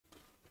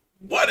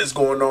What is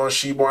going on,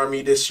 Shiba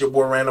Army? This is your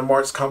boy Random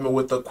Arts coming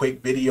with a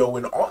quick video.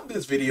 And on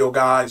this video,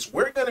 guys,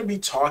 we're going to be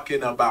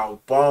talking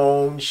about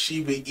Bone,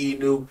 Shiba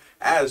Inu,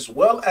 as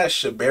well as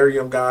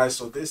Shibarium, guys.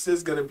 So this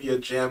is going to be a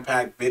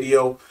jam-packed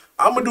video.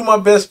 I'm going to do my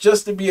best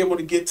just to be able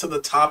to get to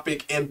the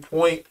topic and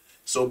point.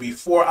 So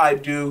before I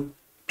do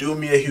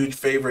me a huge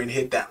favor and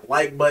hit that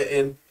like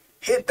button,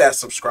 hit that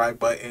subscribe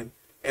button.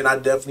 And I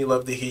definitely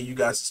love to hear you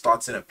guys'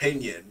 thoughts and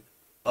opinion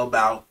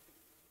about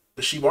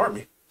the Shiba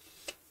Army.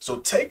 So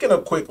taking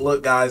a quick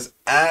look, guys,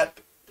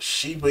 at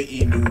Shiba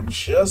Inu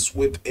just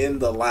within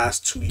the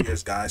last 2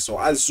 years, guys. So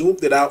I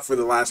zoomed it out for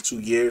the last 2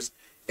 years,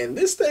 and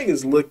this thing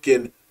is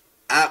looking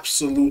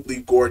absolutely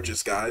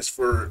gorgeous, guys,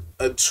 for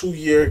a 2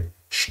 year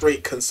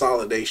straight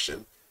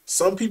consolidation.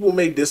 Some people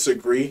may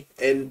disagree,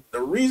 and the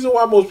reason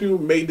why most people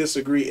may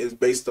disagree is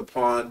based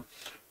upon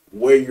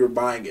where you're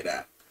buying it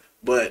at.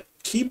 But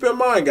keep in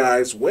mind,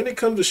 guys, when it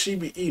comes to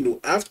Shiba Inu,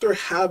 after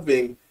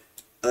having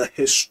a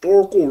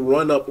historical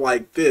run up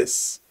like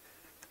this,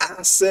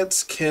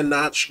 assets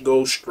cannot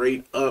go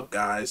straight up,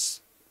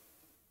 guys.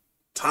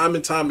 Time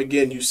and time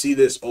again, you see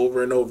this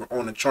over and over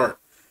on a chart.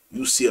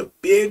 You see a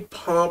big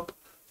pump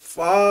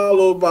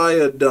followed by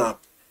a dump.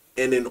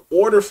 And in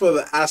order for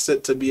the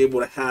asset to be able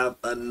to have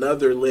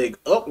another leg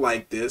up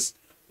like this,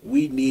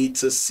 we need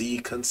to see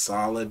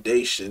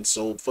consolidation.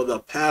 So for the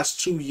past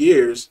 2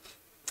 years,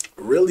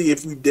 really,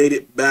 if we date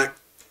it back,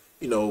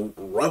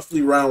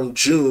 roughly around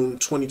June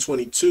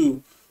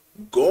 2022,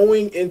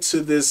 going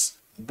into this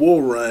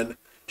bull run,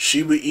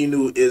 Shiba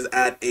Inu is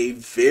at a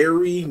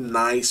very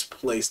nice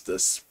place,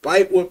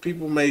 despite what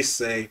people may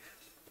say.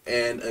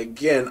 And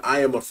again,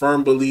 I am a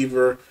firm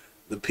believer.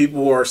 The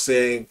people who are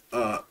saying,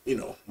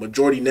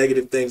 majority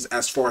negative things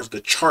as far as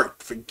the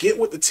chart, forget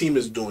what the team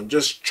is doing,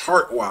 just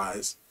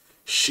chart-wise.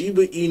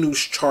 Shiba Inu's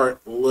chart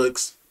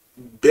looks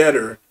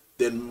better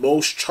than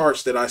most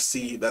charts that I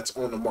see that's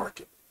on the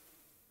market.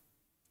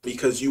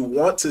 Because you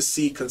want to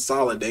see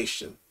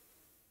consolidation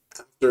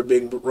after a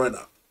big run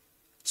up.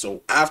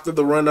 So after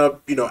the run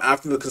up,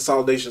 after the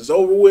consolidation is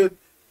over with,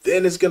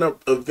 then it's going to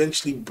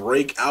eventually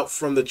break out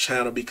from the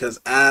channel,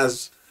 because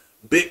as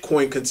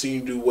Bitcoin continue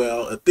to do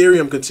well,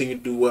 Ethereum continue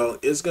to do well,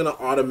 it's going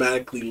to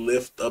automatically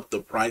lift up the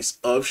price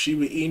of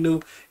Shiba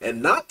Inu.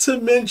 And not to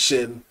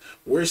mention,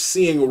 we're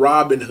seeing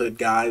Robinhood,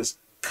 guys,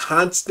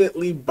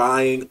 constantly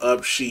buying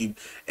up SHIB.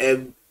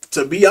 And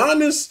to be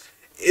honest,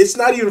 it's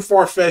not even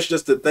far-fetched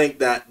just to think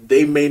that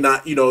they may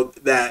not,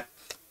 that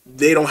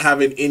they don't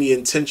have any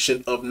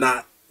intention of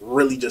not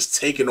really just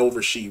taking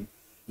over SHIB,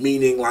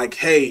 meaning like,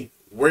 hey,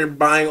 we're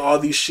buying all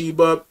these SHIB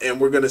up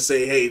and we're going to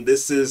say, hey,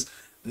 this is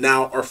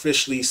now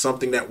officially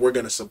something that we're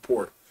going to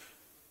support.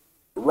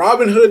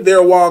 Robinhood, they're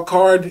a wild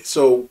card,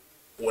 so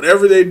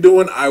whatever they're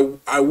doing,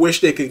 I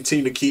wish they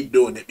continue to keep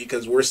doing it,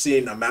 because we're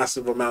seeing a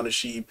massive amount of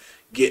SHIB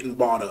getting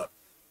bought up.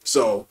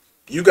 So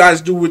you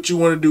guys do what you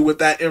want to do with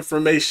that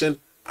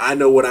information. I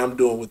know what I'm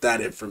doing with that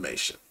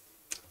information.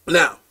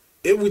 Now,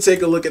 if we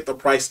take a look at the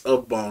price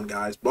of Bone,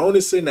 guys, Bone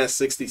is sitting at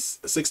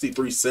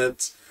 63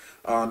 cents.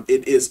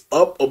 It is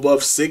up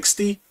above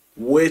 60,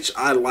 which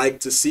I like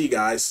to see,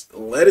 guys.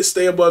 Let it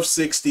stay above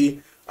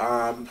 60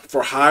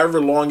 for however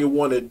long you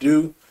want to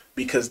do,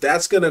 because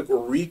that's going to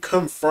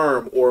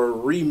reconfirm or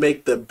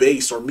remake the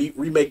base or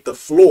remake the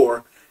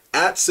floor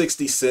at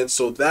 60 cents.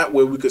 So that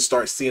way we could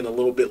start seeing a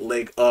little bit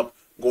leg up,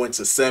 going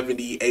to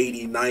 70,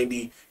 80,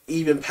 90,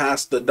 even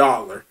past the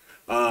dollar.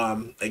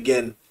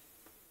 Again,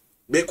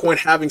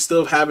 Bitcoin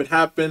still haven't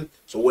happened.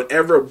 So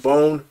whatever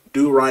Bone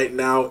do right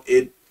now,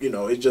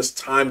 it's just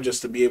time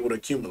just to be able to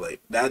accumulate.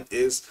 That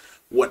is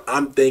what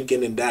I'm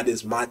thinking, and that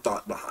is my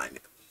thought behind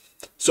it.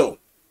 So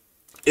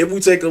if we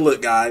take a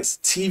look, guys,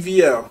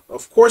 TVL,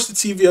 of course the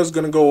TVL is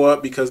going to go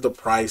up because the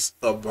price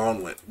of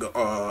Bone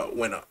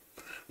went up.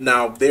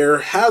 Now there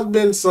has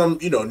been some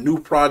new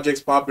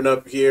projects popping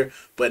up here,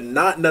 but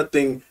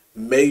nothing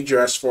major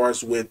as far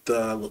as with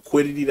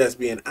liquidity that's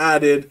being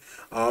added.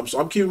 So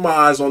I'm keeping my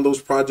eyes on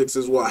those projects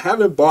as well. I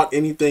haven't bought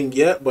anything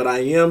yet, but I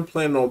am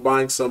planning on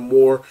buying some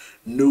more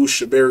new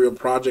Shibarium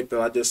project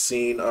that I just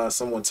seen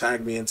someone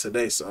tag me in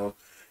today. So,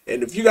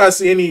 and if you guys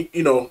see any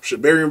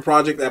Shibarium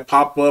project that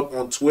pop up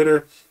on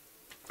Twitter,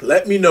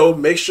 let me know.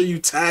 Make sure you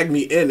tag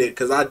me in it,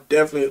 because I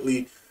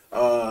definitely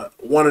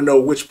want to know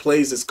which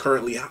plays is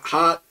currently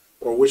hot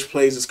or which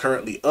plays is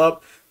currently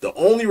up. The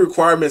only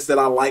requirements that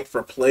I like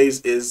for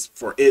plays is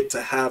for it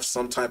to have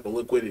some type of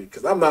liquidity,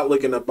 because I'm not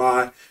looking to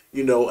buy,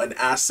 an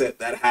asset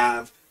that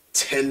have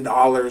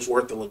 $10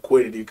 worth of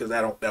liquidity, because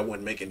that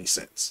wouldn't make any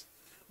sense.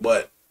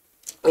 But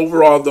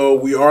overall, though,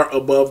 we are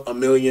above $1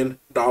 million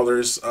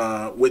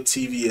with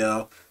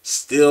TVL.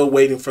 Still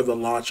waiting for the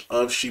launch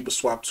of Shiba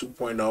Swap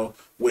 2.0,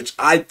 which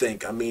I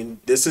think,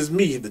 this is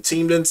me. The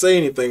team didn't say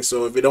anything,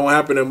 so if it don't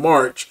happen in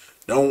March,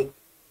 don't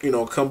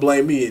come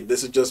blame me.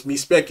 This is just me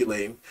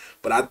speculating.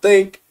 But I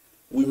think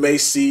we may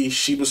see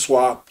Shiba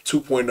Swap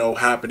 2.0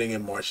 happening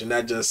in March, and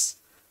that just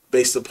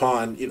based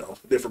upon,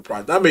 different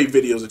projects. I made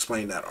videos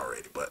explaining that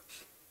already, but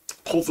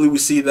hopefully we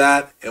see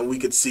that, and we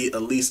could see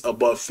at least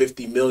above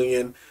 50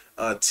 million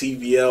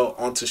TVL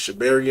onto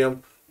Shibarium,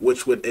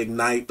 which would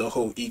ignite the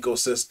whole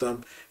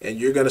ecosystem. And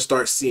you're going to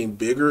start seeing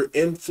bigger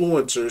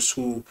influencers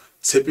who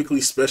typically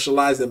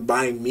specialize in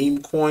buying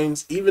meme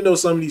coins. Even though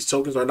some of these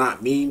tokens are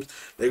not memes,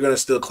 they're going to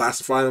still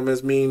classify them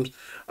as memes.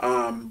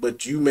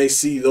 But you may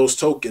see those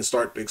tokens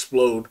start to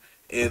explode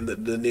in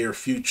the near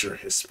future,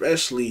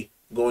 especially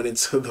going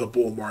into the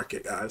bull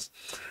market, guys.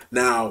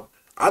 Now,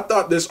 I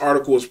thought this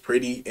article was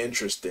pretty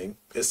interesting.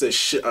 It says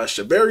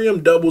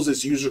Shibarium doubles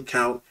its user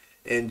count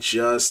in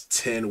just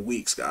 10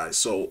 weeks, guys.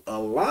 So a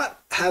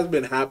lot has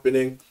been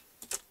happening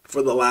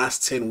for the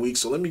last 10 weeks.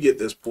 So let me get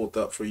this pulled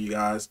up for you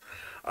guys.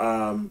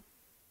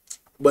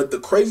 But the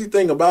crazy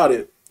thing about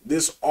it,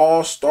 this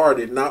all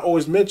started, and I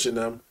always mention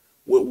them,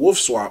 with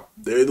WolfSwap.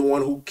 They're the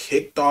one who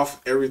kicked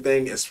off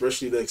everything,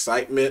 especially the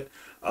excitement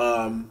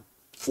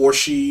for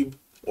Shib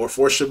or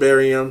for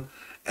Shibarium,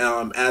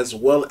 as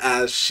well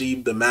as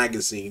Shib the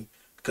magazine.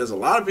 Because a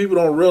lot of people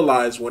don't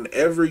realize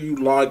whenever you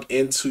log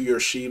into your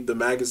Shib the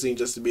magazine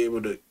just to be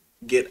able to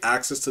get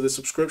access to the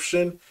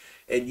subscription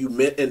and you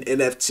mint an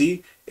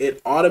NFT,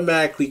 it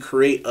automatically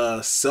create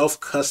a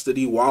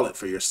self-custody wallet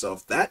for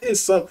yourself. That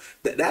is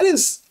that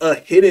is a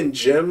hidden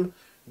gem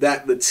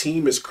that the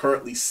team is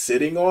currently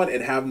sitting on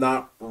and have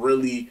not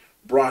really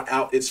brought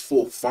out its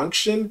full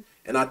function.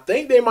 And I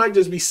think they might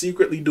just be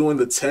secretly doing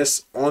the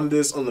tests on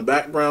this on the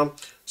background.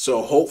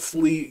 So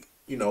hopefully,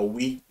 you know,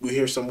 we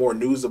hear some more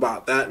news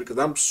about that, because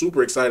I'm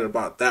super excited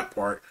about that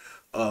part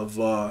of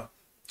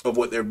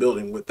what they're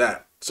building with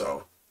that.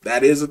 So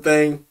that is a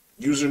thing.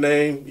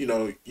 Username, you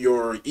know,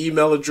 your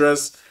email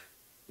address,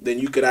 then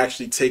you could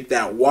actually take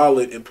that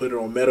wallet and put it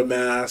on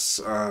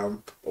MetaMask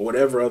or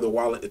whatever other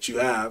wallet that you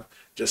have,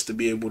 just to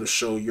be able to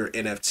show your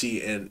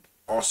NFT and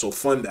also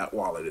fund that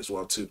wallet as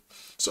well too.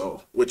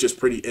 So, which is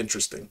pretty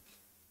interesting.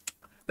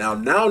 Now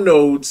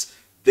nodes,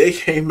 they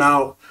came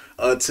out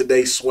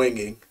today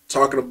swinging,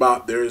 talking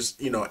about there's,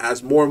 you know,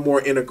 as more and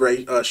more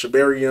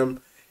Shibarium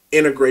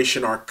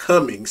integration are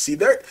coming. See,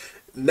 they're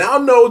now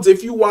nodes,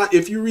 if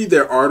you read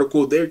their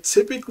article, they're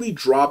typically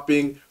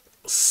dropping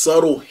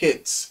subtle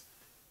hints,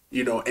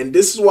 you know, and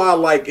this is why I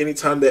like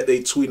anytime that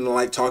they tweet and I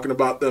like talking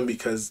about them,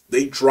 because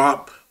they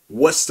drop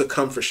what's to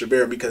come for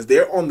Shibarium, because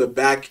they're on the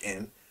back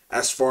end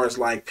as far as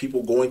like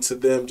people going to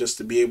them just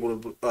to be able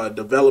to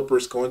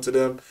developers going to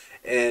them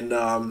and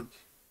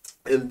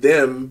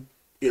them,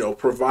 you know,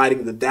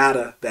 providing the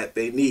data that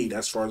they need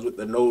as far as with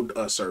the node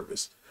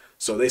service.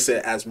 So they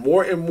said as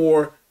more and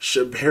more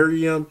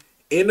Shibarium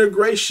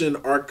integration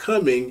are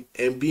coming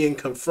and being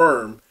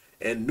confirmed,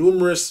 and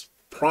numerous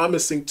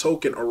promising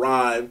token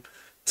arrive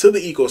to the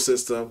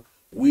ecosystem,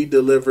 we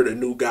delivered a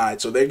new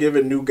guide. So they're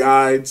giving new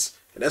guides,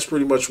 and that's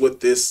pretty much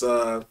what this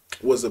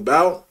was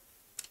about.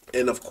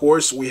 And of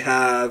course we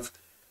have,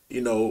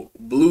 you know,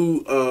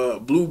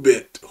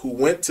 Bluebit, who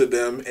went to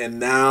them, and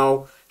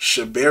now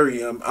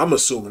Shibarium, I'm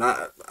assuming,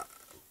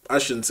 I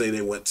shouldn't say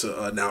they went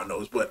to Now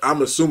Knows, but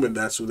I'm assuming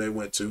that's who they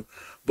went to.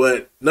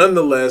 But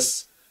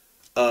nonetheless,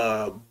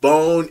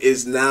 Bone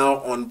is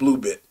now on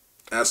Bluebit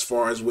as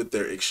far as with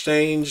their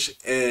exchange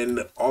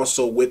and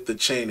also with the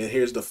chain. And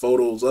here's the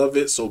photos of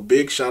it. So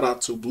big shout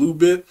out to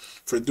Bluebit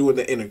for doing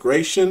the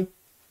integration.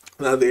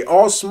 Now they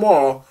all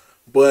small,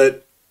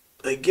 but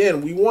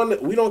again,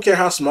 we don't care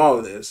how small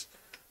it is.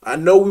 I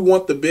know we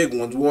want the big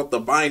ones. We want the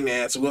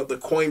BINANCE, we want the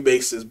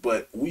COINBASEs,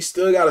 but we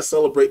still got to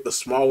celebrate the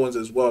small ones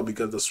as well,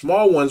 because the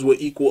small ones will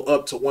equal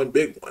up to one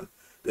big one.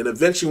 Then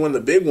eventually when the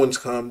big ones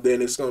come,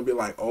 then it's going to be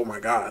like, oh my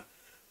God,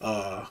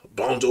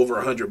 Bone's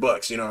over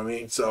 $100, you know what I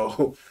mean?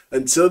 So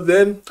until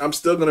then, I'm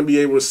still going to be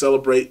able to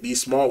celebrate these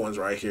small ones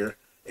right here.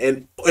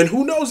 And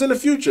who knows in the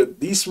future,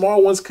 these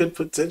small ones could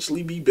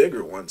potentially be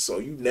bigger ones. So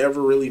you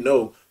never really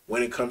know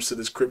when it comes to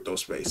this crypto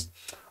space.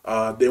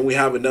 Then we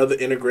have another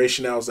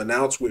integration that was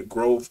announced with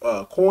Grove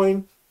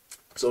Coin.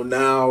 So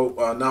now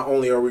not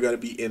only are we going to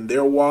be in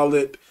their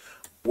wallet,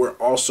 we're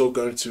also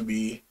going to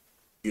be,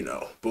 you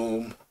know,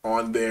 boom,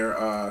 on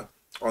their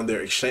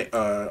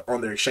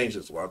exchange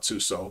as well too.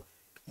 So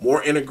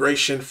more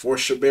integration for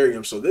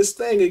Shibarium. So this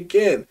thing,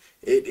 again,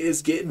 it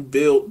is getting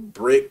built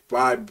brick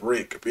by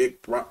brick,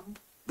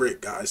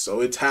 brick, guys.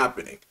 So it's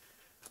happening.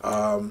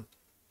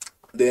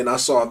 Then I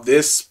saw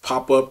this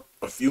pop up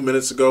a few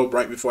minutes ago,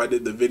 right before I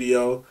did the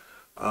video.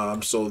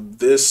 So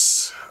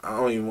this,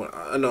 I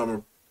know I'm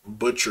a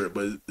butcher it,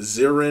 but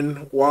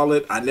Zirin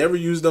wallet, I never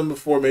used them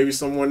before. Maybe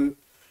someone,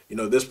 you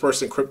know, this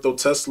person, Crypto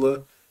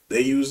Tesla,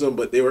 they use them,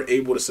 but they were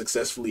able to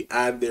successfully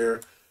add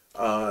their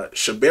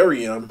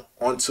Shibarium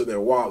onto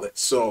their wallet.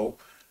 So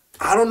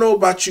I don't know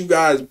about you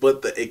guys,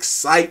 but the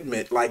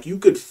excitement, like you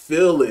could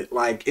feel it,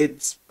 like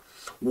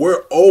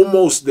we're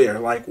almost there.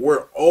 Like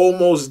we're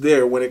almost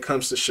there when it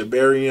comes to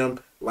Shibarium,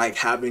 like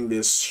having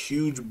this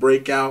huge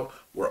breakout.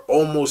 We're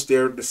almost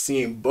there to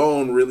seeing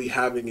Bone really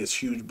having its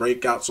huge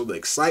breakout. So the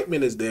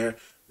excitement is there.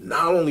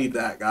 Not only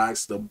that,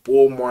 guys, the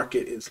bull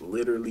market is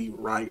literally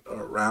right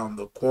around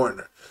the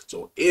corner.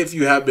 So if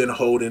you have been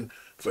holding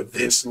for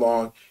this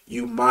long,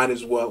 you might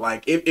as well,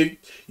 like, if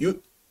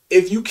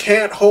you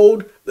can't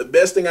hold, the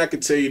best thing I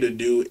could tell you to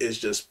do is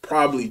just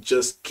probably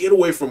just get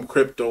away from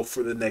crypto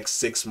for the next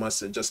 6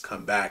 months and just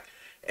come back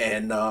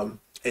and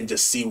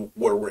just see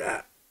where we're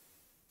at.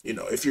 You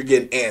know, if you're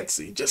getting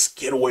antsy, just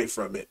get away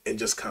from it and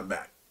just come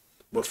back.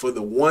 But for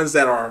the ones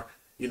that are,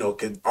 you know,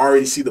 can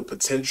already see the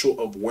potential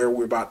of where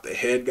we're about to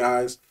head,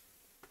 guys,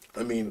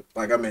 I mean,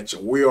 like I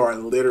mentioned, we are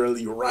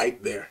literally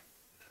right there.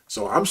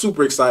 So I'm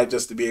super excited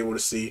just to be able to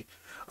see.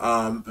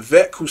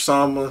 Vet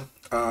Kusama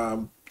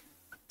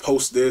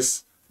post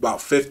this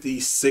about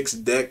 56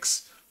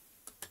 decks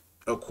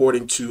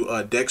according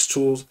to Dex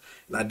Tools,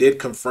 and I did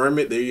confirm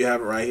it. There you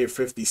have it right here,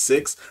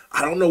 56.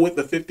 I don't know what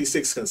the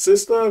 56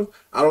 consists of.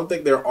 I don't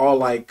think they're all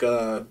like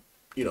you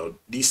know,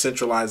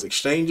 decentralized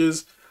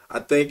exchanges. I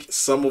think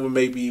some of them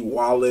may be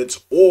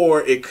wallets,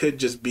 or it could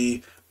just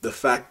be the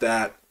fact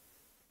that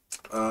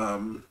you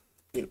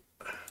know,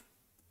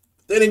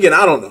 then again,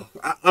 I don't know.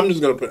 I'm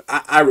just gonna put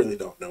I really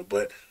don't know,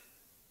 but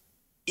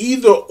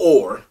either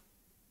or,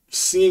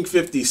 seeing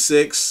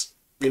 56,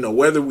 you know,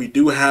 whether we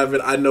do have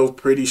it, I know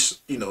pretty,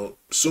 you know,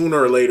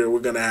 sooner or later we're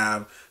going to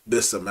have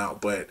this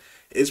amount, but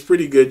it's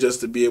pretty good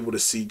just to be able to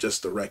see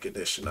just the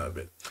recognition of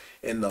it.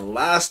 And the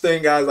last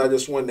thing, guys, I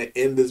just wanted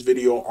to end this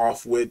video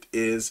off with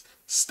is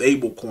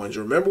stable coins.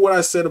 Remember what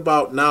I said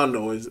about now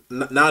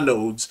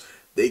nodes,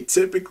 they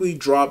typically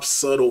drop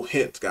subtle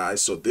hints,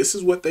 guys. So this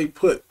is what they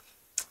put.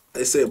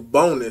 They said,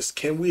 bonus,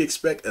 can we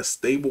expect a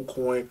stable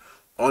coin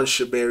on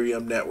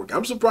Shibarium network?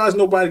 I'm surprised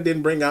nobody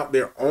didn't bring out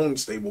their own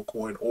stable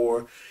coin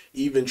or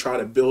even try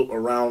to build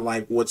around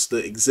like what's the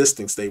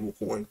existing stable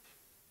coin.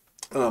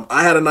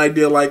 I had an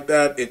idea like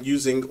that, and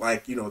using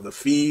like, you know, the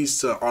fees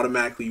to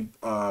automatically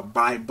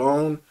buy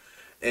bone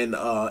and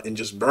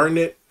just burn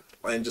it,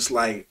 and just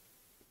like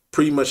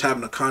pretty much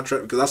having a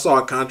contract, because I saw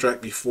a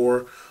contract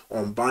before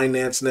on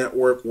Binance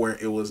network where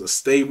it was a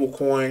stable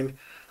coin,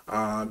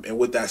 and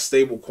with that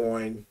stable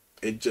coin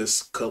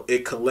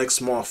it collects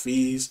small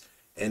fees,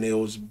 and it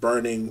was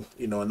burning,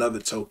 you know, another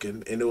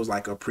token, and it was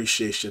like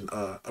appreciating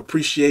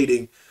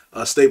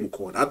a stable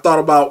coin. I thought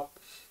about,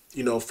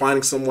 you know,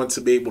 finding someone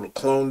to be able to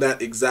clone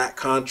that exact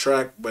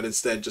contract, but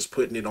instead just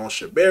putting it on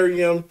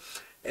Shibarium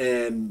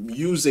and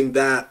using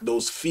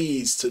those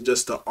fees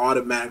to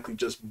automatically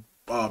just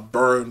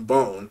burn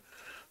bone.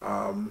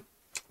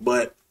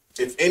 But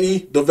if any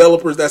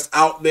developers that's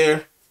out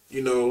there,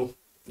 you know,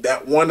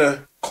 that want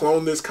to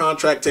clone this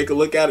contract, take a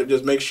look at it,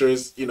 just make sure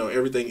it's, you know,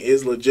 everything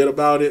is legit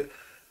about it.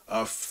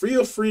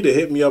 Feel free to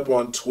hit me up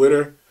on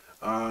Twitter.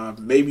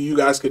 Maybe you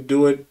guys could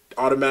do it,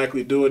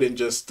 automatically do it, and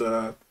just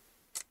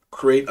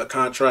create a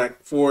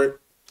contract for it,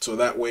 so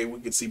that way we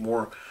could see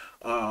more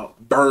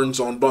burns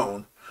on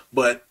bone.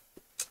 But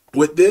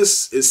with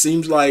this, it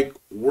seems like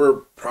we're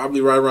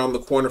probably right around the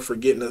corner for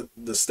getting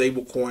the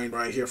stable coin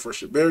right here for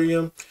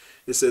Shibarium.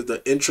 It says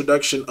the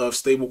introduction of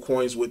stable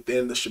coins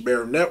within the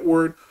Shibarium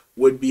network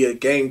would be a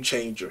game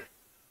changer,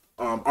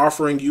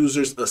 offering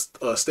users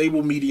a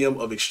stable medium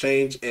of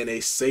exchange and a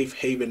safe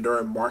haven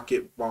during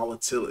market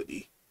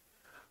volatility.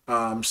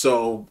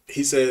 So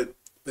he said,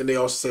 and they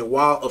also said,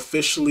 while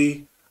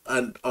officially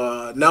an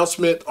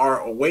announcement are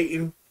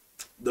awaiting,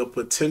 the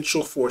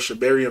potential for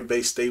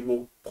Shibarium-based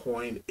stable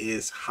coin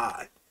is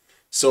high.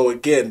 So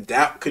again,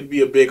 that could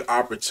be a big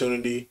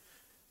opportunity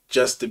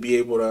just to be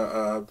able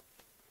to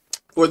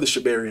for the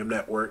Shibarium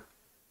network.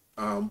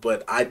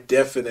 But I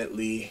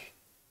definitely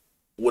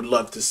would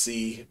love to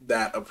see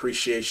that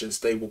appreciation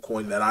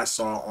stablecoin that I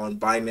saw on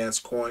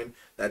Binance Coin.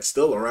 That's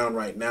still around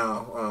right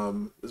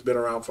now. It's been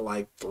around for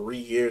like 3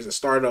 years. It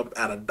started up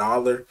at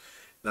 $1,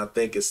 and I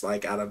think it's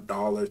like at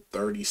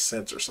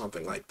 $1.30 or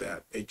something like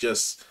that. It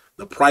just,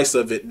 the price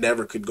of it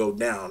never could go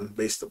down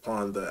based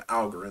upon the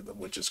algorithm,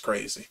 which is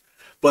crazy.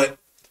 But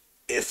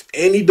if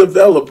any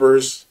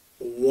developers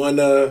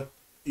wanna,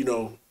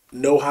 you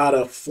know how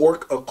to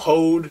fork a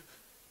code,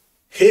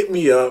 hit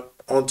me up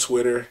on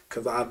Twitter,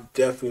 because I'd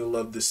definitely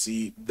love to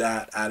see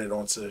that added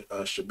onto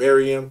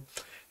Shibarium.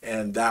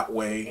 And that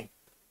way,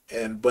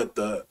 but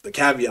the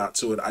caveat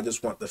to it, I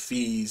just want the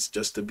fees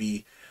just to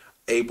be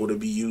able to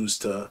be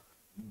used to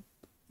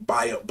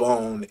buy up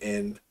bone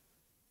and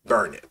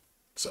burn it.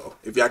 So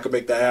if y'all can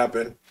make that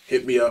happen,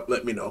 hit me up,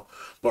 let me know.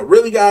 But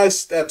really,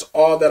 guys, that's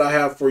all that I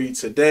have for you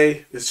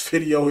today. This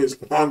video is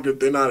longer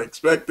than I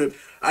expected.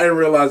 I didn't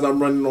realize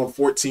I'm running on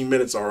 14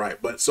 minutes. All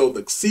right, but so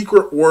the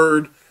secret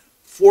word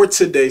for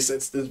today,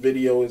 since this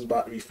video is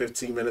about to be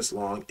 15 minutes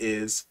long,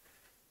 is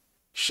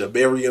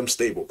Shibarium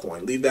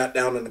stablecoin. Leave that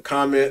down in the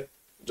comment.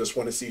 Just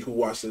want to see who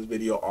watched this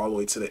video all the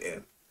way to the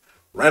end.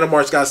 Random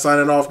Arts guys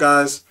signing off,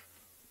 guys.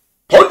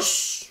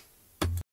 Peace.